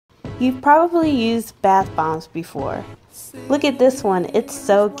You've probably used bath bombs before. Look at this one, it's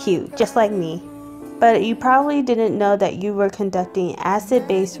so cute, just like me. But you probably didn't know that you were conducting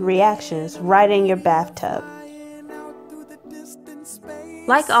acid-base reactions right in your bathtub.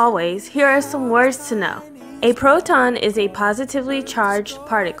 Like always, here are some words to know. A proton is a positively charged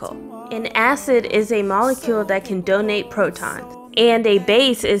particle. An acid is a molecule that can donate protons. And a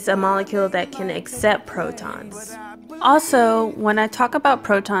base is a molecule that can accept protons. Also, when I talk about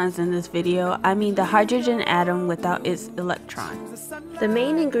protons in this video, I mean the hydrogen atom without its electron. The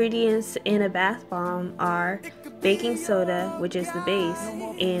main ingredients in a bath bomb are baking soda, which is the base,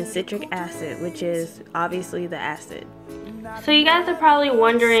 and citric acid, which is obviously the acid. So you guys are probably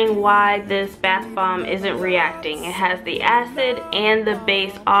wondering why this bath bomb isn't reacting. It has the acid and the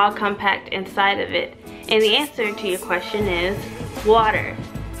base all compact inside of it. And the answer to your question is water.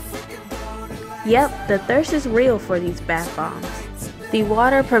 Yep, the thirst is real for these bath bombs. The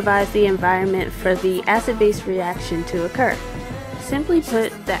water provides the environment for the acid-base reaction to occur. Simply put,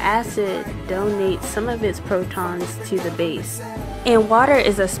 the acid donates some of its protons to the base. And water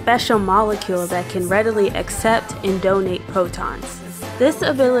is a special molecule that can readily accept and donate protons. This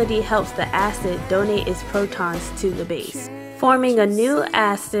ability helps the acid donate its protons to the base, forming a new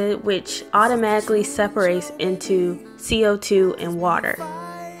acid which automatically separates into CO2 and water.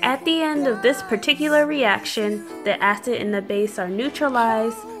 At the end of this particular reaction, the acid and the base are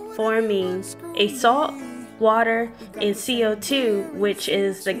neutralized, forming a salt, water, and CO2, which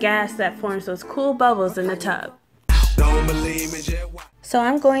is the gas that forms those cool bubbles in the tub. So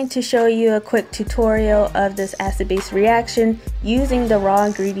I'm going to show you a quick tutorial of this acid-base reaction using the raw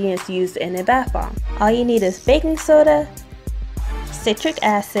ingredients used in a bath bomb. All you need is baking soda, citric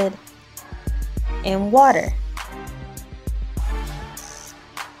acid, and water.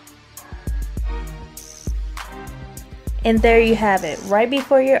 And there you have it. Right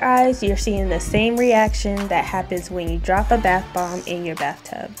before your eyes, you're seeing the same reaction that happens when you drop a bath bomb in your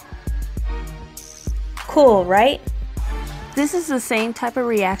bathtub. Cool, right? This is the same type of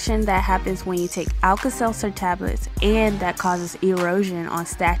reaction that happens when you take Alka-Seltzer tablets and that causes erosion on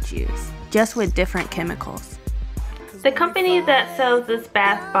statues, just with different chemicals. The company that sells this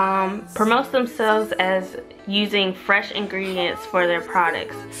bath bomb promotes themselves as using fresh ingredients for their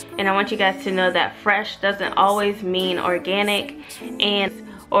products. And I want you guys to know that fresh doesn't always mean organic, and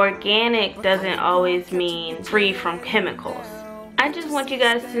organic doesn't always mean free from chemicals. I just want you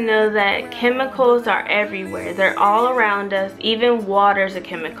guys to know that chemicals are everywhere. They're all around us. Even water is a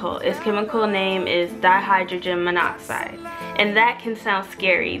chemical. Its chemical name is dihydrogen monoxide. And that can sound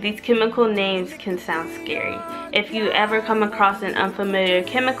scary. These chemical names can sound scary. If you ever come across an unfamiliar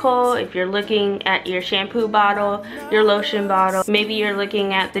chemical, if you're looking at your shampoo bottle, your lotion bottle, maybe you're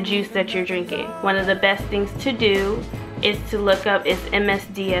looking at the juice that you're drinking, one of the best things to do is to look up its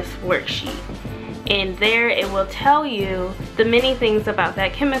MSDS worksheet. And there it will tell you the many things about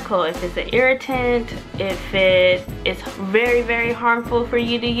that chemical, if it's an irritant, if it is very, very harmful for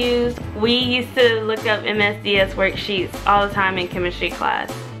you to use. We used to look up MSDS worksheets all the time in chemistry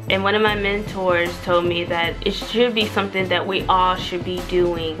class. And one of my mentors told me that it should be something that we all should be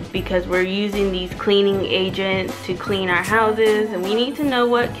doing because we're using these cleaning agents to clean our houses and we need to know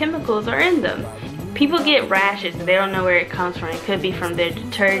what chemicals are in them. People get rashes and they don't know where it comes from. It could be from their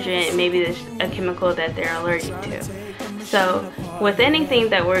detergent, maybe there's a chemical that they're allergic to. So with anything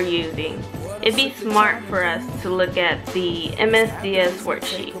that we're using, it'd be smart for us to look at the MSDS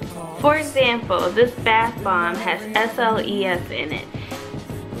worksheet. For example, this bath bomb has SLES in it.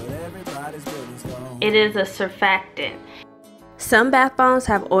 It is a surfactant. Some bath bombs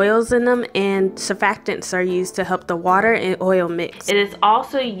have oils in them and surfactants are used to help the water and oil mix. It is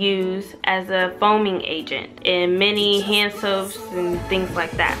also used as a foaming agent in many hand soaps and things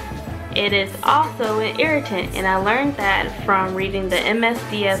like that. It is also an irritant, and I learned that from reading the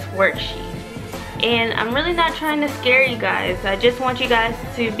MSDS worksheet. And I'm really not trying to scare you guys. I just want you guys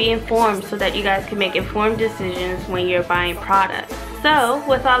to be informed so that you guys can make informed decisions when you're buying products. So,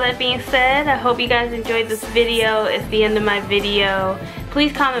 with all that being said, I hope you guys enjoyed this video. It's the end of my video.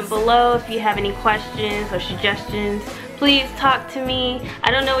 Please comment below if you have any questions or suggestions. Please talk to me. I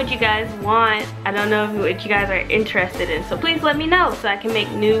don't know what you guys want. I don't know what you guys are interested in. So please let me know so I can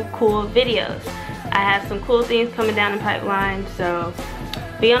make new cool videos. I have some cool things coming down the pipeline, so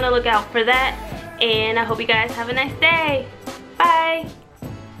be on the lookout for that. And I hope you guys have a nice day. Bye.